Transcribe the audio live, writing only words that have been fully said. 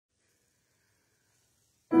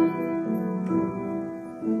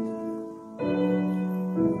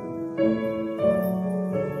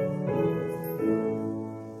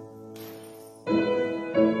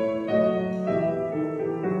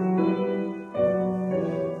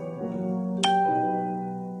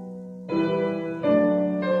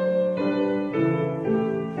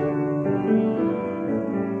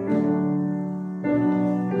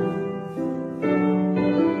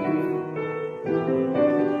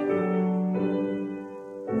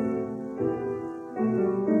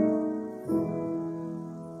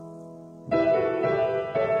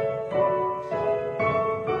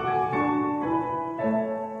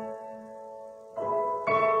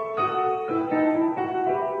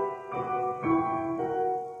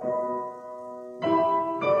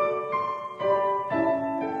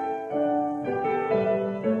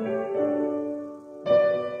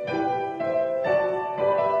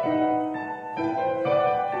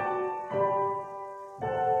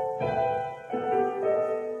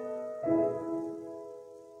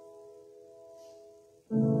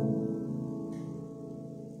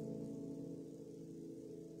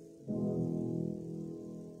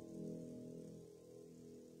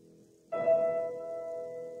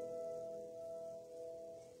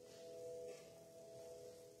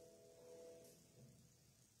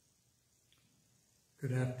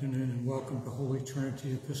welcome to Holy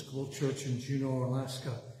Trinity Episcopal Church in Juneau,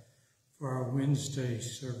 Alaska for our Wednesday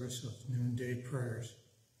service of noonday prayers.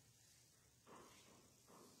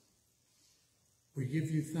 We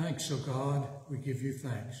give you thanks, O God, we give you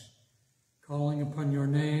thanks, calling upon your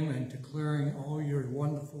name and declaring all your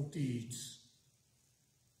wonderful deeds.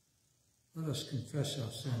 Let us confess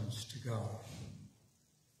our sins to God.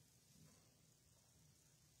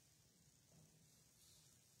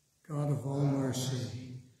 God of all mercy,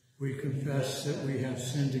 we confess that we have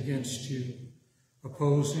sinned against you,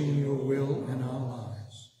 opposing your will in our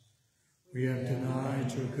lives. We have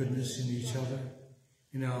denied your goodness in each other,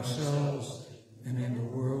 in ourselves, and in the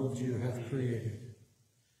world you have created.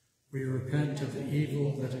 We repent of the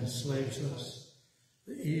evil that enslaves us,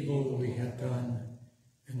 the evil we have done,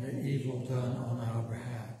 and the evil done on our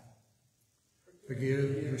behalf.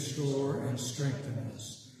 Forgive, restore, and strengthen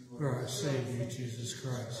us through our Savior, Jesus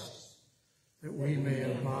Christ, that we may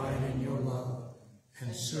abide in your love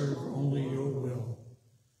and serve only your will.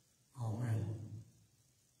 Amen.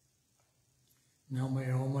 Now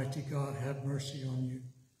may Almighty God have mercy on you,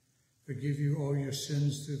 forgive you all your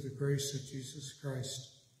sins through the grace of Jesus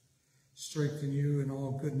Christ, strengthen you in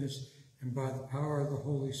all goodness, and by the power of the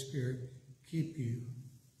Holy Spirit, keep you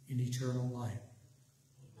in eternal life.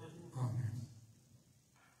 Amen.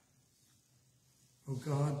 O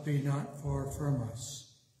God, be not far from us.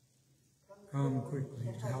 Come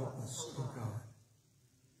quickly to help us, O God.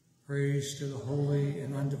 Praise to the holy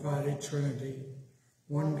and undivided Trinity,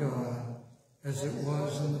 one God, as it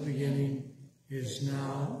was in the beginning, is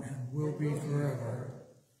now, and will be forever.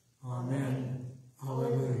 Amen.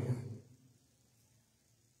 Alleluia.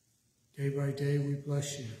 Day by day we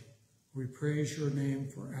bless you. We praise your name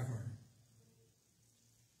forever.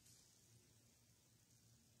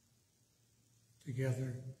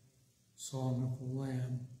 Together, Song of the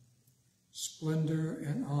Lamb. Splendor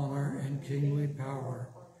and honor and kingly power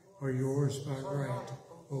are yours by right,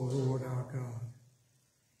 O Lord our God.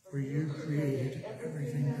 For you created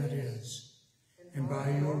everything that is, and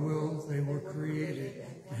by your will they were created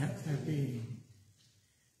and have their being.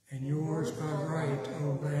 And yours by right,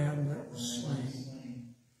 O Lamb that was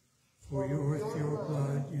slain. For with your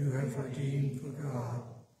blood you have redeemed for God,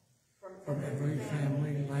 from every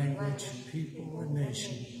family, language, people, and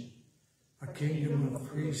nation, a kingdom of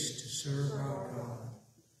priests to serve our God.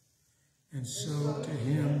 And so to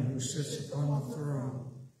him who sits upon the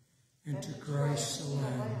throne, and to Christ the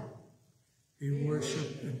Lamb, be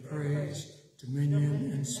worship and praise,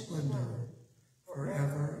 dominion and splendor,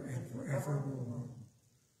 forever and forevermore.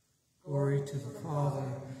 Glory to the Father,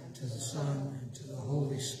 to the Son, and to the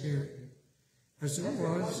Holy Spirit, as it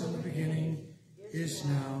was in the beginning, is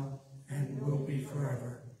now, and will be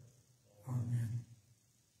forever. Amen.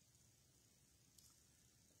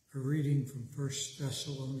 A reading from 1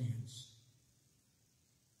 Thessalonians.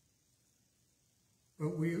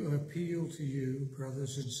 But we appeal to you,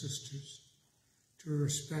 brothers and sisters, to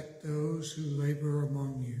respect those who labor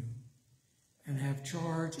among you and have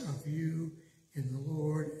charge of you in the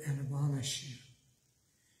Lord and admonish you.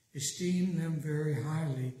 Esteem them very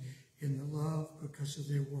highly in the love because of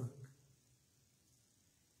their work.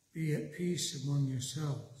 Be at peace among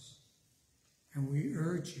yourselves, and we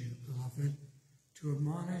urge you, beloved, to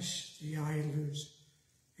admonish the idlers,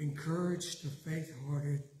 encourage the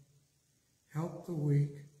faint-hearted, help the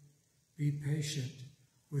weak, be patient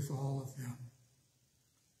with all of them.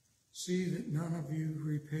 See that none of you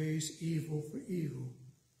repays evil for evil,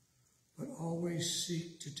 but always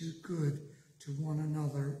seek to do good to one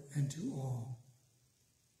another and to all.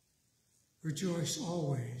 Rejoice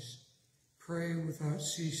always, pray without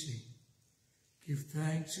ceasing, give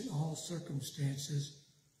thanks in all circumstances,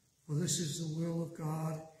 for this is the will of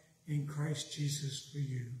God in Christ Jesus for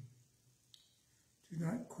you. Do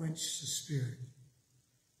not quench the Spirit.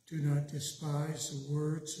 Do not despise the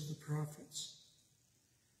words of the prophets,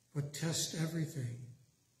 but test everything.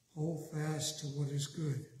 Hold fast to what is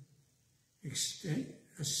good.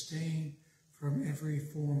 Abstain from every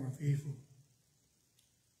form of evil.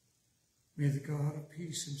 May the God of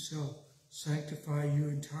peace himself sanctify you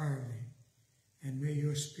entirely, and may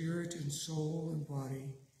your spirit and soul and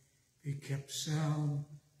body be kept sound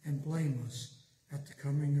and blameless at the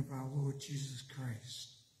coming of our Lord Jesus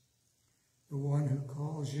Christ. The one who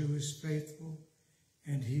calls you is faithful,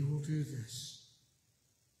 and he will do this.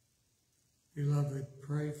 Beloved,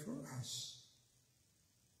 pray for us.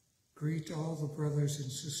 Greet all the brothers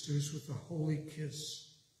and sisters with a holy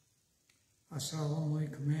kiss. I solemnly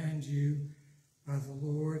command you by the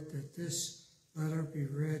Lord that this letter be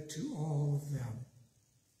read to all of them.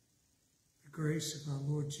 The grace of our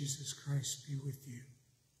Lord Jesus Christ be with you.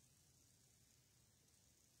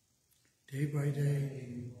 Day by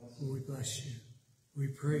day, we bless you. We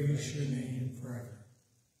praise your name forever.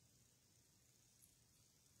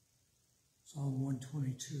 Psalm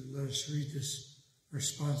 122. Let us read this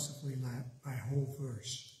responsively by whole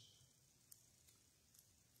verse.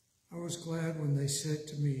 I was glad when they said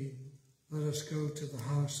to me, let us go to the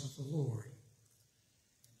house of the Lord.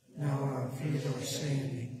 Now our feet are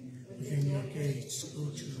standing within your gates, O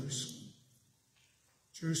Jerusalem.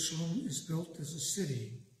 Jerusalem is built as a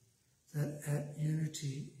city that at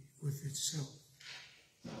unity with itself,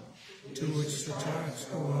 to which the tribes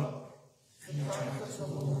go up, and the tribes of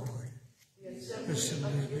the Lord, the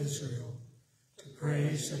assembly of Israel, to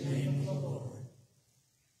praise the name of the Lord.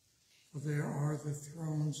 For there are the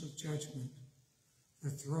thrones of judgment, the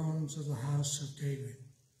thrones of the house of David.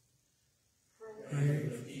 Pray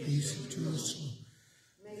for the peace of Jerusalem,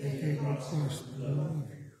 that they will trust the Lord of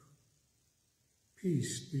you.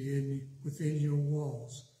 Peace be within your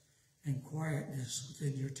walls, and quietness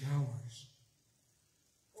within your towers.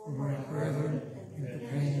 For my brethren and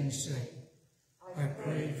companions' sake, I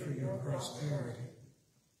pray for your prosperity.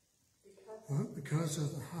 But because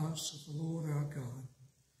of the house of the Lord our God,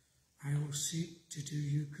 I will seek to do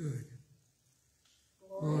you good.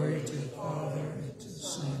 Glory to the Father, and to the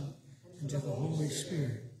Son, and to the Holy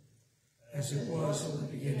Spirit, as it was in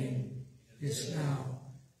the beginning, is now,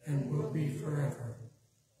 and will be forever.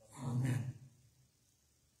 Amen.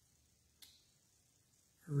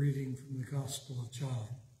 A reading from the Gospel of John.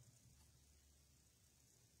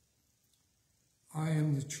 I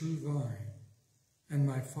am the true vine, and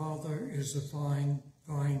my Father is the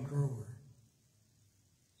vine grower.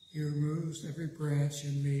 He removes every branch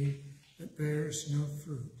in me that bears no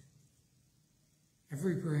fruit.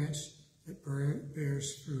 Every branch that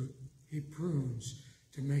bears fruit, he prunes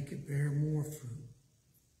to make it bear more fruit.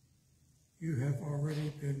 You have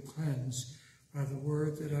already been cleansed by the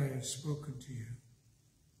word that I have spoken to you.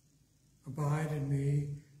 Abide in me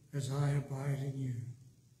as I abide in you.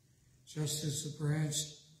 Just as the branch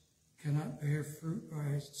cannot bear fruit by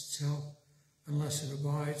itself unless it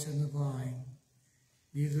abides in the vine,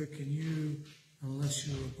 neither can you unless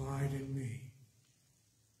you abide in me.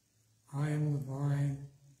 I am the vine,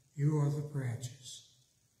 you are the branches.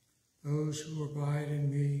 Those who abide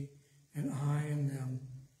in me and I in them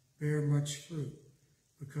bear much fruit,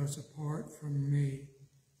 because apart from me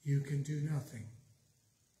you can do nothing.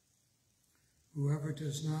 Whoever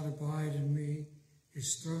does not abide in me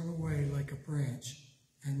is thrown away like a branch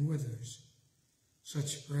and withers.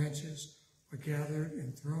 Such branches are gathered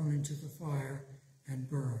and thrown into the fire and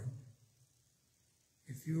burned.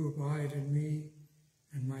 If you abide in me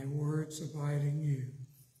and my words abide in you,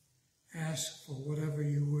 ask for whatever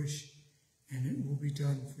you wish and it will be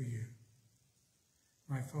done for you.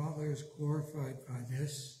 My Father is glorified by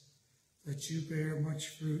this, that you bear much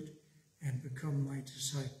fruit and become my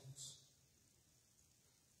disciples.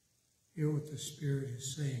 Hear what the Spirit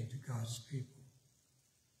is saying to God's people.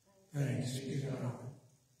 Thanks be to God.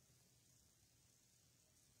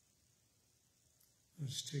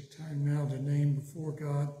 Let's take time now to name before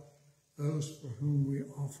God those for whom we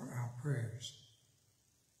offer our prayers.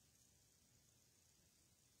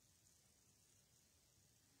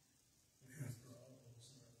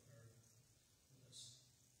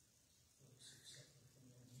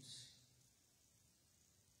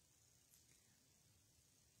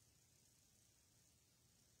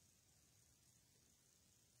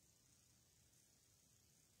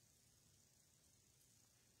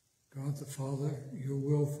 God the Father, your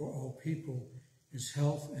will for all people is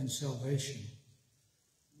health and salvation.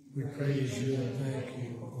 We praise you and thank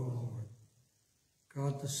you, O Lord.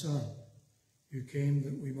 God the Son, you came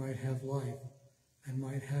that we might have life and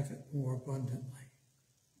might have it more abundantly.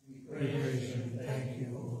 We praise you and thank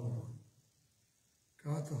you, O Lord.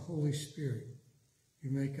 God the Holy Spirit,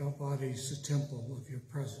 you make our bodies the temple of your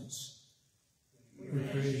presence. We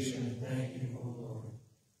praise you and thank you, O Lord.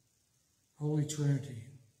 Holy Trinity,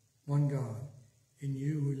 one God, in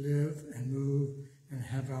you we live and move and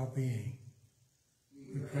have our being.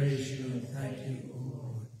 We praise you and thank you, O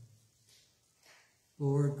Lord.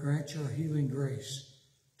 Lord, grant your healing grace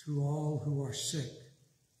to all who are sick,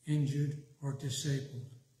 injured, or disabled,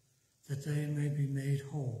 that they may be made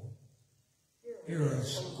whole. Hear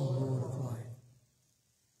us, O Lord of life.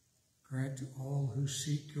 Grant to all who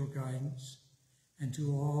seek your guidance, and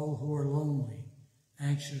to all who are lonely,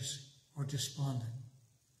 anxious, or despondent,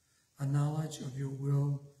 a knowledge of your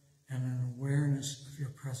will and an awareness of your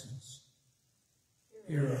presence.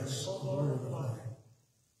 Hear us, O Lord of life.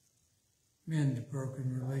 Mend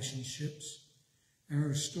broken relationships and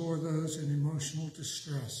restore those in emotional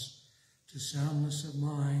distress to soundness of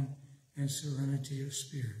mind and serenity of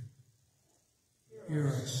spirit. Hear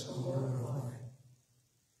us, O Lord of life.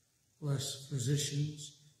 Bless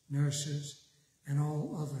physicians, nurses, and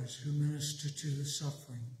all others who minister to the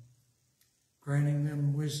suffering, granting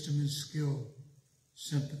them wisdom and skill,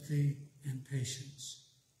 sympathy and patience.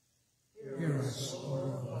 Hear us, O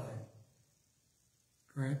Lord of life.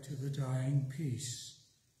 Grant to the dying peace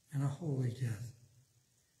and a holy death,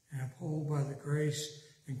 and uphold by the grace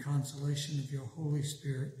and consolation of your Holy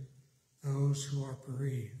Spirit those who are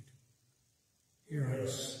bereaved. Hear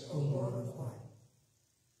us, O Lord of life.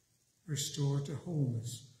 Restore to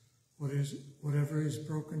wholeness whatever is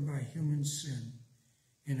broken by human sin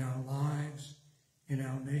in our lives, in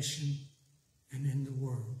our nation, and in the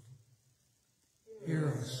world.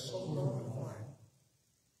 Hear us, O Lord of life.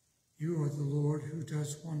 You are the Lord who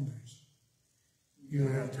does wonders. You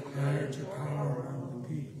have declared your power among the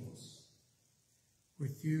peoples.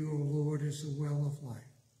 With you, O Lord, is the well of life,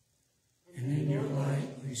 and in your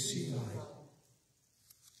light we see light.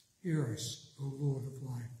 Hear us, O Lord of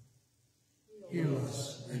life. Heal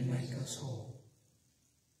us and make us whole.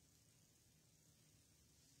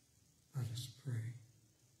 Let us pray.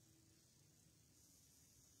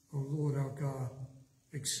 O Lord our God,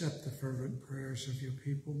 accept the fervent prayers of your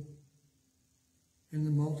people. In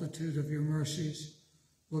the multitude of your mercies,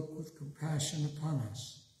 look with compassion upon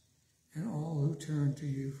us and all who turn to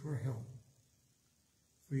you for help.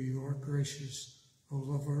 For you are gracious, O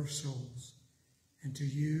lover of souls, and to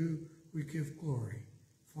you we give glory,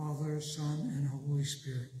 Father, Son, and Holy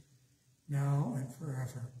Spirit, now and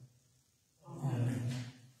forever. Amen.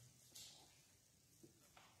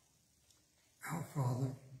 Our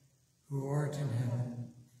Father, who art in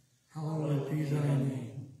heaven, hallowed be thy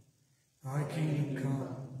name. Thy kingdom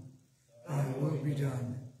come, thy will be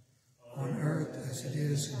done, on earth as it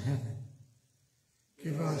is in heaven.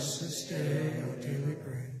 Give us this day our daily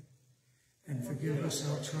bread, and forgive us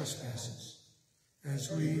our trespasses,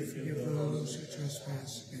 as we forgive those who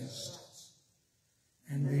trespass against us.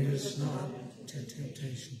 And lead us not into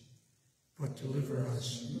temptation, but deliver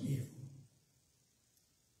us from evil.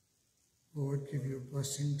 Lord, give your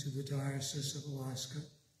blessing to the Diocese of Alaska.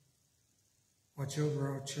 Watch over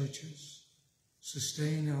our churches,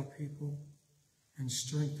 sustain our people, and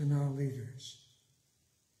strengthen our leaders.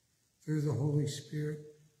 Through the Holy Spirit,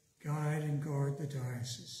 guide and guard the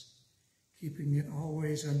diocese, keeping it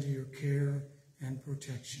always under your care and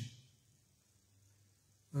protection.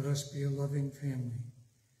 Let us be a loving family,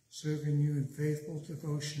 serving you in faithful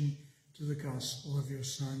devotion to the gospel of your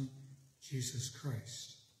Son, Jesus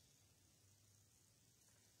Christ.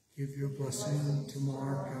 Give your blessing to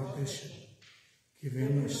Mark, our bishop. Give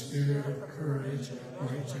him a spirit of courage and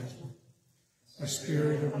right judgment, a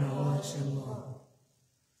spirit of knowledge and love.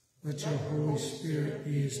 Let your Holy Spirit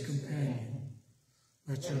be his companion.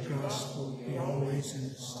 Let your gospel be always in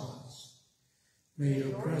his thoughts. May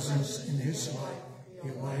your presence in his life be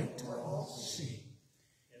a light to all to see,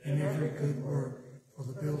 in every good work for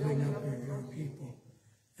the building up of your people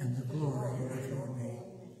and the glory of your name.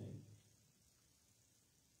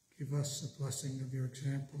 Give us the blessing of your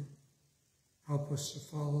example. Help us to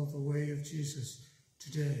follow the way of Jesus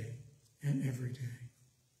today and every day.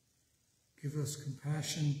 Give us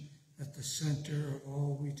compassion at the center of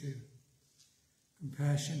all we do.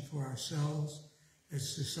 Compassion for ourselves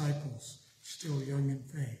as disciples still young in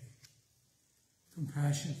faith.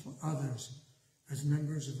 Compassion for others as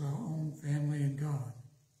members of our own family and God.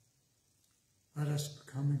 Let us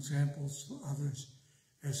become examples for others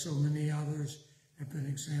as so many others have been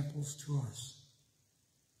examples to us,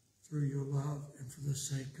 through your love and for the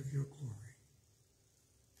sake of your glory.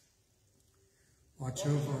 Watch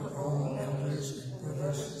over all elders and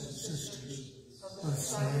brothers and sisters of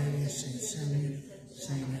Society of St. Simeon,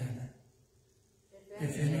 St. Anna.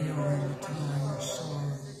 If any are in the time of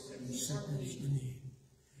sorrow and sickness and need,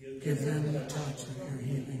 give them the touch of your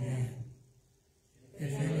healing hand.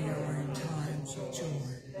 If any are in times of joy,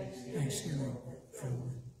 thanksgiving,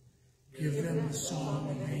 filled, give them the song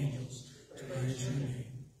of angels to praise your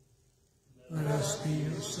name. Let us be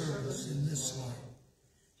your servants in this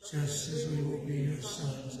life, just as we will be your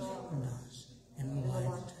sons and us in the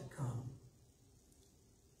life to come.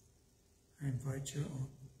 I invite your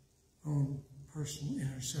own personal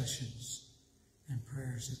intercessions and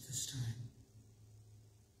prayers at this time.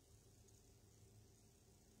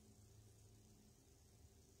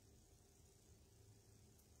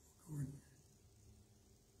 Gordon.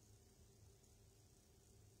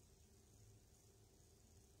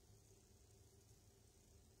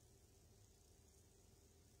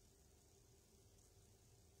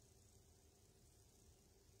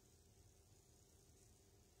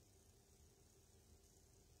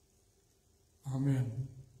 Amen.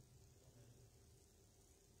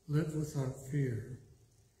 Live without fear.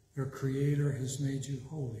 Your Creator has made you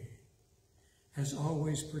holy, has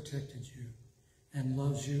always protected you, and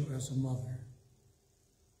loves you as a mother.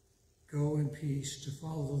 Go in peace to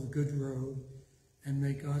follow the good road, and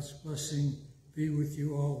may God's blessing be with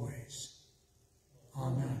you always.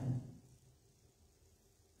 Amen.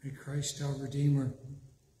 May Christ our Redeemer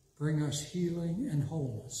bring us healing and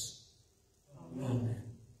wholeness. Amen.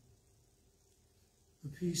 The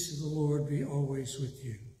peace of the Lord be always with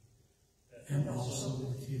you, and also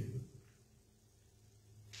with you.